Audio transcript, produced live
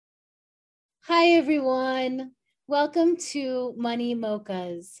Hi, everyone. Welcome to Money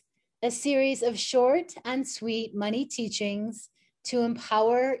Mochas, a series of short and sweet money teachings to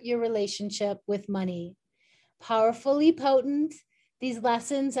empower your relationship with money. Powerfully potent, these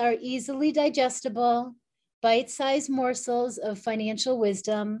lessons are easily digestible, bite-sized morsels of financial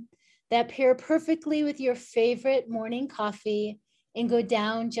wisdom that pair perfectly with your favorite morning coffee and go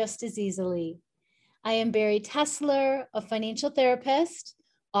down just as easily. I am Barry Tesler, a financial therapist,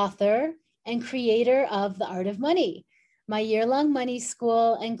 author, and creator of The Art of Money, my year-long money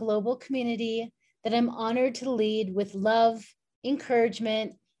school and global community that I'm honored to lead with love,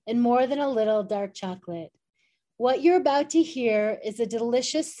 encouragement, and more than a little dark chocolate. What you're about to hear is a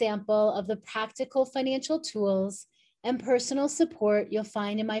delicious sample of the practical financial tools and personal support you'll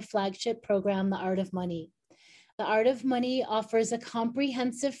find in my flagship program, The Art of Money. The Art of Money offers a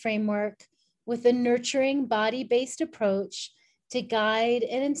comprehensive framework with a nurturing body-based approach to guide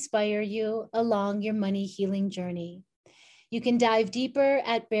and inspire you along your money healing journey. You can dive deeper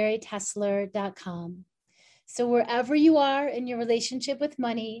at barrytesler.com. So wherever you are in your relationship with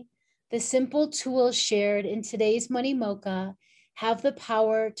money, the simple tools shared in today's Money Mocha have the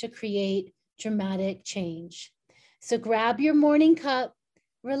power to create dramatic change. So grab your morning cup,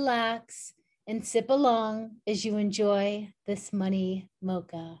 relax, and sip along as you enjoy this Money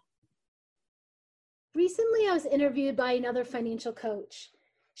Mocha. Recently, I was interviewed by another financial coach.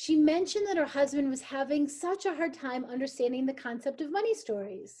 She mentioned that her husband was having such a hard time understanding the concept of money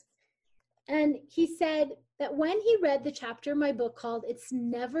stories. And he said that when he read the chapter in my book called It's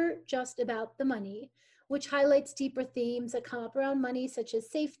Never Just About the Money, which highlights deeper themes that come up around money, such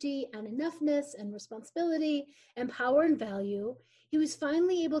as safety and enoughness and responsibility and power and value, he was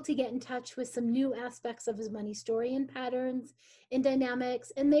finally able to get in touch with some new aspects of his money story and patterns and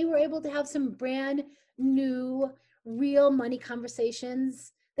dynamics. And they were able to have some brand new, real money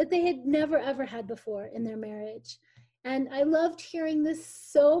conversations that they had never, ever had before in their marriage. And I loved hearing this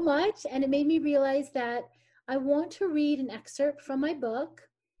so much, and it made me realize that I want to read an excerpt from my book.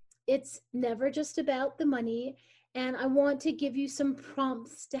 It's Never Just About the Money, and I want to give you some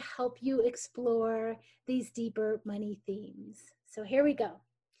prompts to help you explore these deeper money themes. So here we go.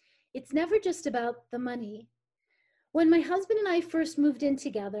 It's never just about the money. When my husband and I first moved in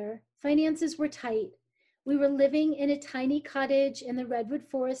together, finances were tight. We were living in a tiny cottage in the redwood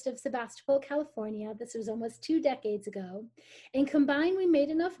forest of Sebastopol, California. This was almost 2 decades ago. And combined, we made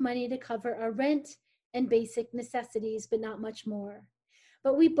enough money to cover our rent and basic necessities, but not much more.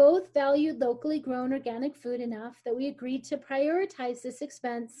 But we both valued locally grown organic food enough that we agreed to prioritize this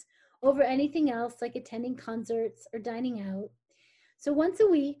expense over anything else, like attending concerts or dining out. So once a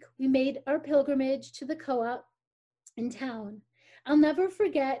week, we made our pilgrimage to the co-op in town. I'll never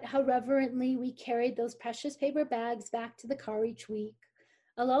forget how reverently we carried those precious paper bags back to the car each week.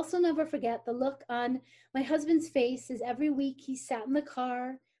 I'll also never forget the look on my husband's face as every week he sat in the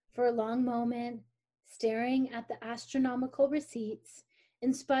car for a long moment, staring at the astronomical receipts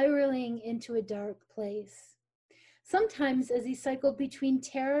and spiraling into a dark place. Sometimes, as he cycled between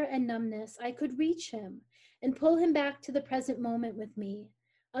terror and numbness, I could reach him and pull him back to the present moment with me.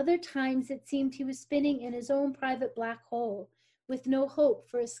 Other times, it seemed he was spinning in his own private black hole, with no hope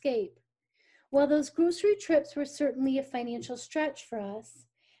for escape. While those grocery trips were certainly a financial stretch for us,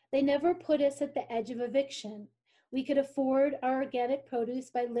 they never put us at the edge of eviction. We could afford our organic produce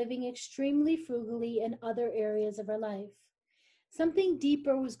by living extremely frugally in other areas of our life. Something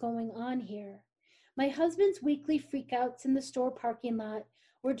deeper was going on here. My husband's weekly freakouts in the store parking lot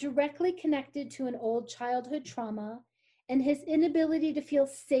were directly connected to an old childhood trauma and his inability to feel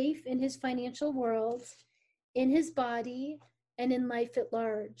safe in his financial world, in his body, and in life at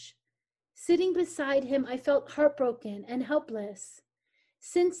large. Sitting beside him, I felt heartbroken and helpless.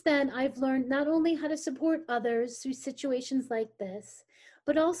 Since then, I've learned not only how to support others through situations like this,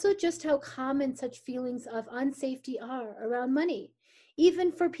 but also just how common such feelings of unsafety are around money,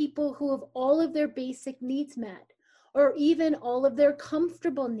 even for people who have all of their basic needs met, or even all of their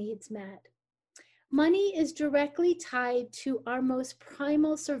comfortable needs met. Money is directly tied to our most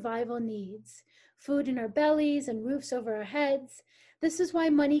primal survival needs, food in our bellies and roofs over our heads. This is why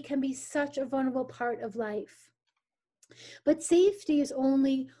money can be such a vulnerable part of life. But safety is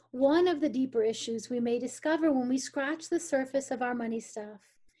only one of the deeper issues we may discover when we scratch the surface of our money stuff.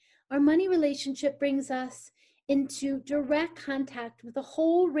 Our money relationship brings us into direct contact with a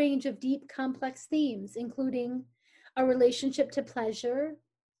whole range of deep, complex themes, including our relationship to pleasure,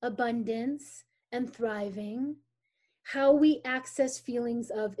 abundance, and thriving, how we access feelings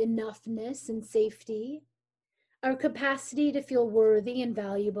of enoughness and safety, our capacity to feel worthy and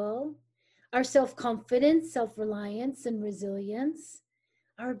valuable, our self-confidence, self-reliance, and resilience,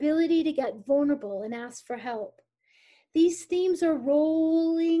 our ability to get vulnerable and ask for help. These themes are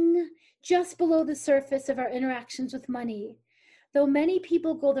rolling just below the surface of our interactions with money. Though many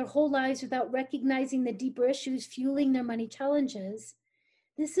people go their whole lives without recognizing the deeper issues fueling their money challenges,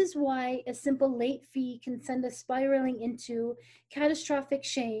 this is why a simple late fee can send us spiraling into catastrophic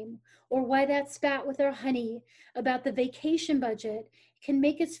shame, or why that spat with our honey about the vacation budget can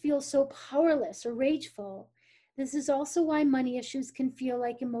make us feel so powerless or rageful. This is also why money issues can feel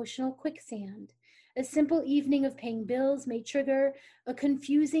like emotional quicksand. A simple evening of paying bills may trigger a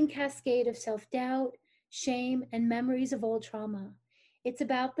confusing cascade of self-doubt, shame, and memories of old trauma. It's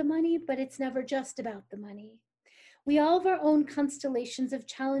about the money, but it's never just about the money. We all have our own constellations of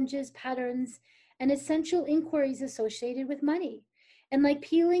challenges, patterns, and essential inquiries associated with money. And like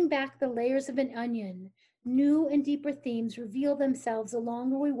peeling back the layers of an onion, new and deeper themes reveal themselves the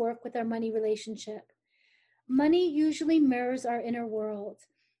longer we work with our money relationship. Money usually mirrors our inner world.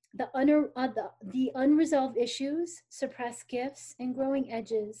 The unresolved issues, suppressed gifts, and growing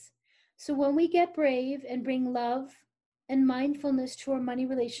edges. So when we get brave and bring love and mindfulness to our money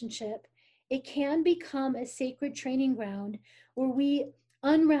relationship, it can become a sacred training ground where we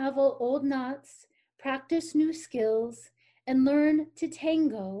unravel old knots, practice new skills, and learn to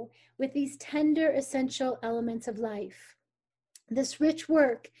tango with these tender, essential elements of life. This rich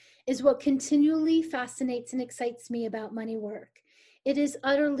work is what continually fascinates and excites me about money work. It is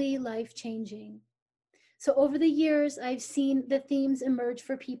utterly life-changing. So over the years, I've seen the themes emerge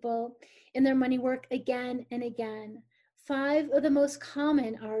for people in their money work again and again. 5 of the most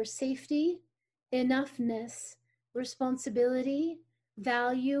common are safety, enoughness, responsibility,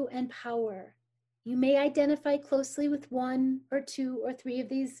 value, and power. You may identify closely with 1 or 2 or 3 of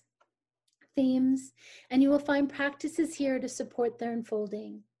these themes, and you will find practices here to support their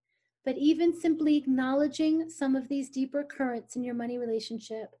unfolding. But even simply acknowledging some of these deeper currents in your money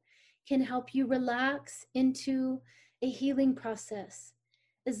relationship can help you relax into a healing process,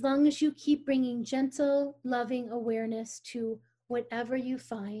 as long as you keep bringing gentle, loving awareness to whatever you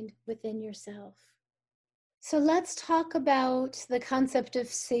find within yourself. So let's talk about the concept of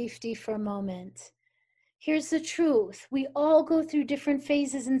safety for a moment. Here's the truth. We all go through different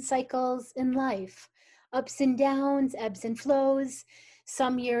phases and cycles in life, ups and downs, ebbs and flows.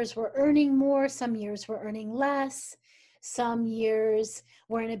 Some years we're earning more, some years we're earning less. Some years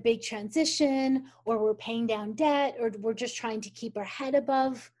we're in a big transition, or we're paying down debt, or we're just trying to keep our head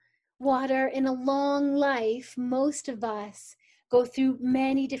above water. In a long life, most of us go through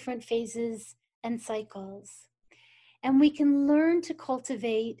many different phases and cycles. And we can learn to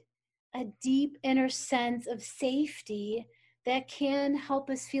cultivate a deep inner sense of safety that can help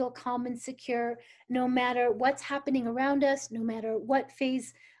us feel calm and secure no matter what's happening around us, no matter what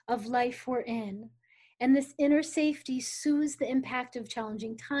phase of life we're in. And this inner safety soothes the impact of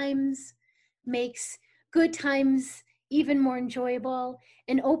challenging times, makes good times even more enjoyable,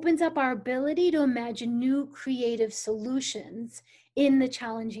 and opens up our ability to imagine new creative solutions in the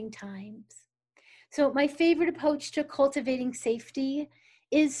challenging times. So my favorite approach to cultivating safety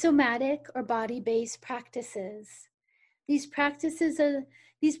is somatic or body-based practices. These practices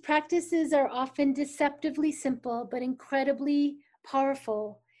are often deceptively simple, but incredibly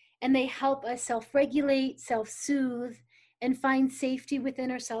powerful, and they help us self-regulate, self-soothe, and find safety within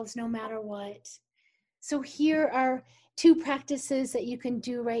ourselves no matter what. So here are 2 practices that you can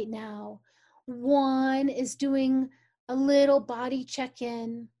do right now. One is doing a little body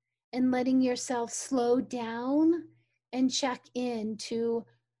check-in and letting yourself slow down and check in to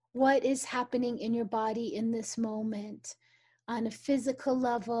what is happening in your body in this moment, on a physical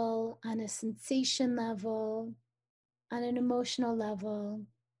level, on a sensation level, on an emotional level.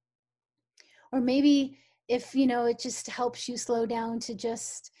 Or maybe if, it just helps you slow down to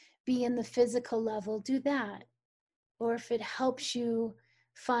just be in the physical level, do that. Or if it helps you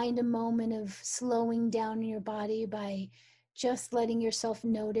find a moment of slowing down in your body by just letting yourself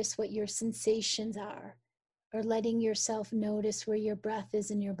notice what your sensations are, or letting yourself notice where your breath is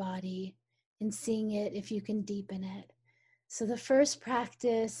in your body and seeing it if you can deepen it. So the first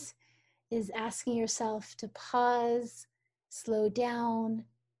practice is asking yourself to pause, slow down,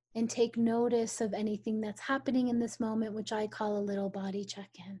 and take notice of anything that's happening in this moment, which I call a little body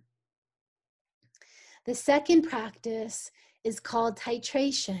check-in. The second practice is called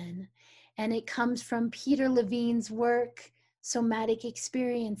titration, and it comes from Peter Levine's work, Somatic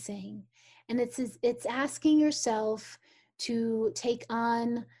Experiencing. And it's asking yourself to take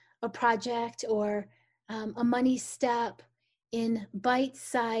on a project or a money step in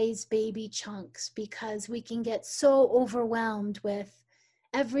bite-sized baby chunks, because we can get so overwhelmed with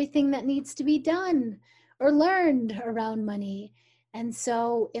everything that needs to be done or learned around money And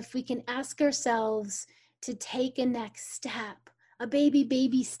so if we can ask ourselves to take a next step, a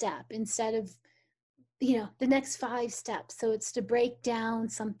baby step instead of, the next 5 steps. So it's to break down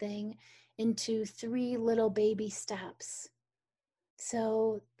something into 3 little baby steps.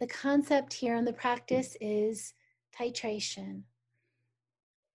 So the concept here in the practice is titration.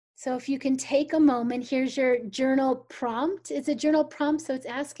 So if you can take a moment, here's your journal prompt. It's a journal prompt, so it's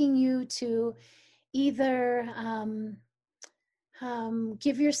asking you to either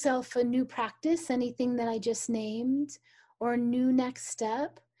give yourself a new practice, anything that I just named, or a new next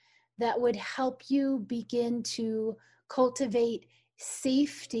step that would help you begin to cultivate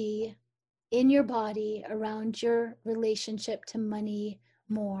safety in your body around your relationship to money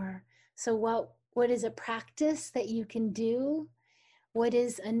more. So what is a practice that you can do? What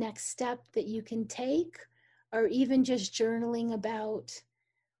is a next step that you can take? Or even just journaling about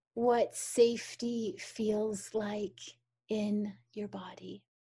what safety feels like in your body.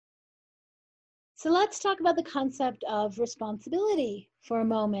 So let's talk about the concept of responsibility for a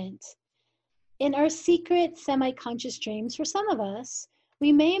moment. In our secret semi-conscious dreams, for some of us,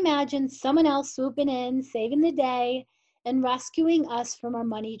 we may imagine someone else swooping in, saving the day, and rescuing us from our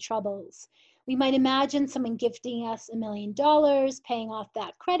money troubles. We might imagine someone gifting us $1 million, paying off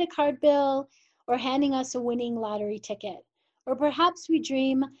that credit card bill, or handing us a winning lottery ticket. Or perhaps we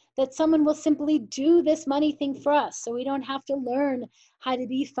dream that someone will simply do this money thing for us so we don't have to learn how to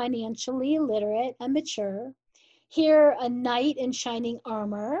be financially literate and mature. Here, a knight in shining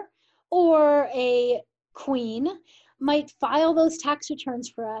armor or a queen might file those tax returns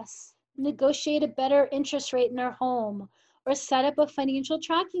for us, negotiate a better interest rate in our home, or set up a financial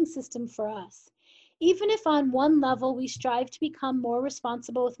tracking system for us. Even if on one level we strive to become more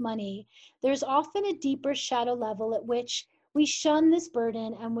responsible with money, there's often a deeper shadow level at which we shun this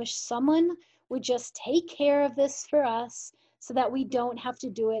burden and wish someone would just take care of this for us so that we don't have to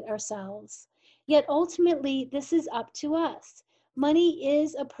do it ourselves. Yet ultimately, this is up to us. Money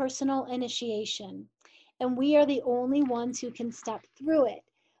is a personal initiation, and we are the only ones who can step through it.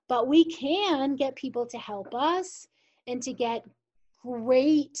 But we can get people to help us and to get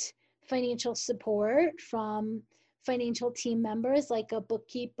great financial support from financial team members like a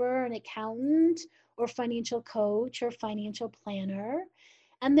bookkeeper, an accountant, or financial coach or financial planner.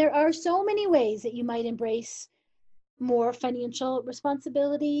 And there are so many ways that you might embrace more financial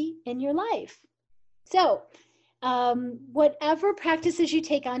responsibility in your life. So, whatever practices you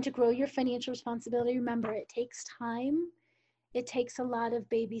take on to grow your financial responsibility, remember it takes time. It takes a lot of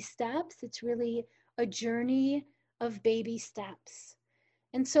baby steps. It's really a journey of baby steps.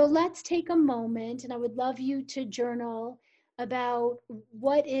 And so let's take a moment, and I would love you to journal about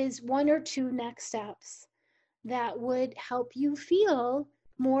what is 1 or 2 next steps that would help you feel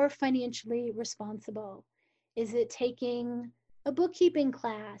more financially responsible. Is it taking a bookkeeping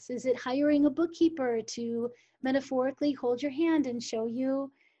class? Is it hiring a bookkeeper to metaphorically hold your hand and show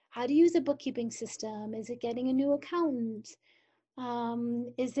you how to use a bookkeeping system? Is it getting a new accountant?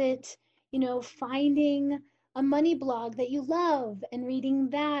 Is it, finding a money blog that you love and reading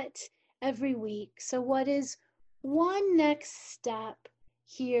that every week? So what is one next step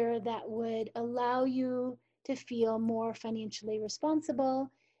here that would allow you to feel more financially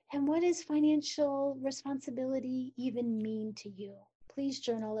responsible? And what does financial responsibility even mean to you? Please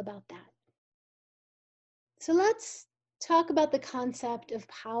journal about that. So let's talk about the concept of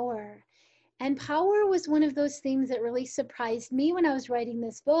power. And power was one of those things that really surprised me when I was writing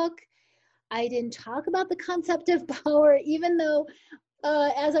this book. I didn't talk about the concept of power, even though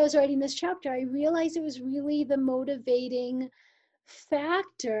as I was writing this chapter, I realized it was really the motivating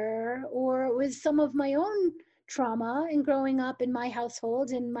factor, or it was some of my own trauma in growing up in my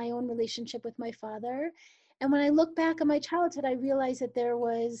household and my own relationship with my father. And when I look back at my childhood, I realized that there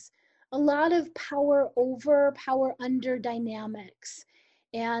was a lot of power over, power under dynamics.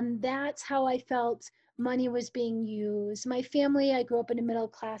 And that's how I felt money was being used. My family, I grew up in a middle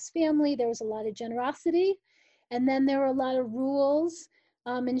class family. There was a lot of generosity. And then there were a lot of rules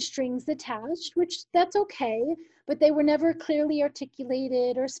and strings attached, which that's okay, but they were never clearly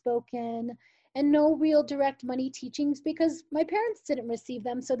articulated or spoken, and no real direct money teachings because my parents didn't receive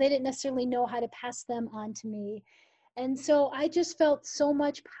them, so they didn't necessarily know how to pass them on to me. And so I just felt so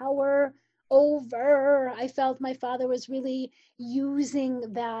much power over. I felt my father was really using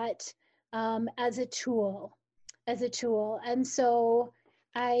that as a tool, And so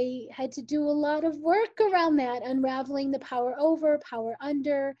I had to do a lot of work around that, unraveling the power over, power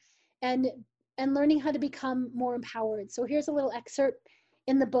under, and learning how to become more empowered. So here's a little excerpt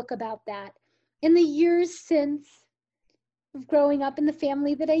in the book about that. In the years since growing up in the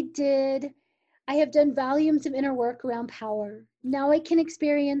family that I did, I have done volumes of inner work around power. Now I can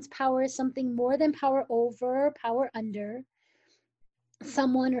experience power as something more than power over, power under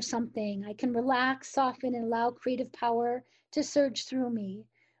someone or something. I can relax, soften, and allow creative power to surge through me.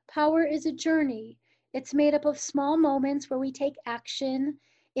 Power is a journey. It's made up of small moments where we take action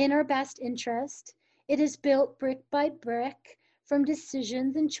in our best interest. It is built brick by brick from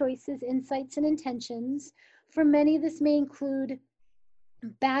decisions and choices, insights and intentions. For many, this may include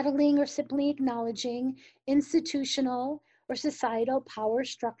battling or simply acknowledging institutional or societal power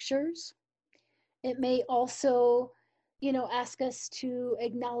structures. It may also, ask us to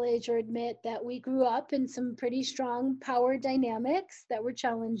acknowledge or admit that we grew up in some pretty strong power dynamics that were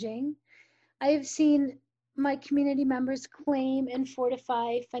challenging. I have seen my community members claim and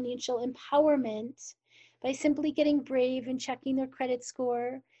fortify financial empowerment by simply getting brave and checking their credit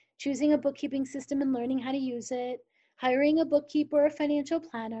score, choosing a bookkeeping system and learning how to use it, hiring a bookkeeper or financial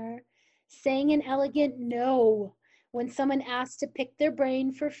planner, saying an elegant no when someone asks to pick their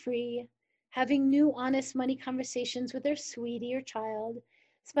brain for free, having new honest money conversations with their sweetie or child,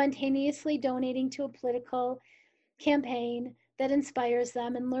 spontaneously donating to a political campaign that inspires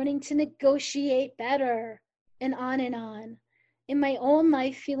them, and learning to negotiate better, and on and on. In my own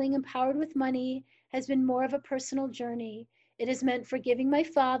life, feeling empowered with money has been more of a personal journey. It has meant forgiving my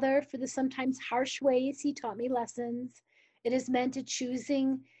father for the sometimes harsh ways he taught me lessons. It has meant a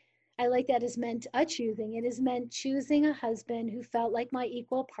choosing, I like that, is meant a choosing. It has meant choosing a husband who felt like my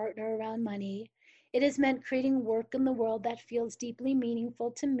equal partner around money. It has meant creating work in the world that feels deeply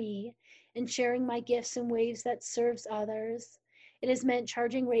meaningful to me and sharing my gifts in ways that serves others. It has meant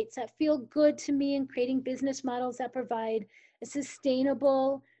charging rates that feel good to me and creating business models that provide a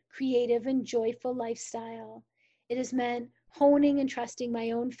sustainable, creative, and joyful lifestyle. It has meant honing and trusting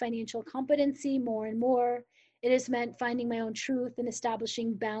my own financial competency more and more. It has meant finding my own truth and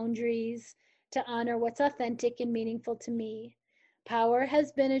establishing boundaries to honor what's authentic and meaningful to me. Power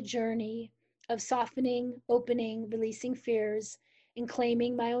has been a journey of softening, opening, releasing fears, and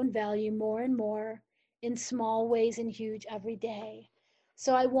claiming my own value more and more in small ways and huge every day.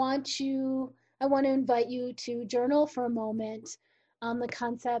 So I want to invite you to journal for a moment on the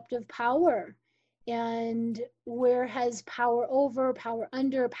concept of power and where has power over, power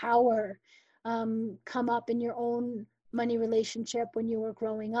under, power come up in your own money relationship when you were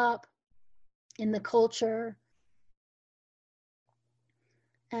growing up, in the culture.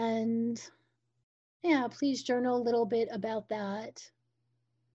 And yeah, please journal a little bit about that.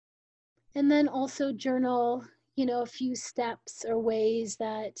 And then also journal, a few steps or ways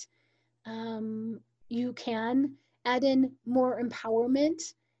that you can add in more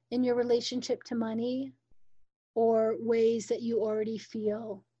empowerment in your relationship to money, or ways that you already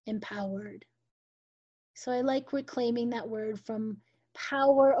feel empowered. So I like reclaiming that word from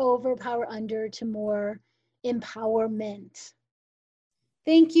power over, power under to more empowerment.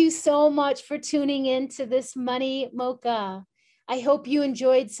 Thank you so much for tuning in to this Money Mocha. I hope you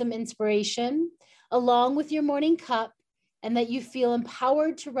enjoyed some inspiration along with your morning cup, and that you feel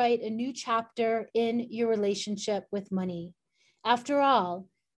empowered to write a new chapter in your relationship with money. After all,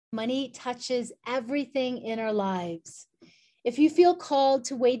 money touches everything in our lives. If you feel called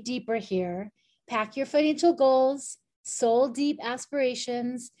to wade deeper here, pack your financial goals, soul deep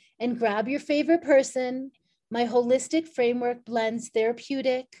aspirations, and grab your favorite person. My holistic framework blends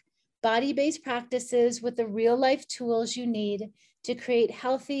therapeutic, body-based practices with the real-life tools you need to create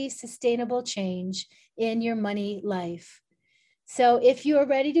healthy, sustainable change in your money life. So if you are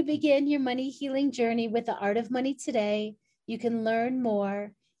ready to begin your money healing journey with the Art of Money today, you can learn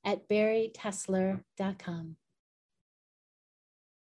more at barrytessler.com.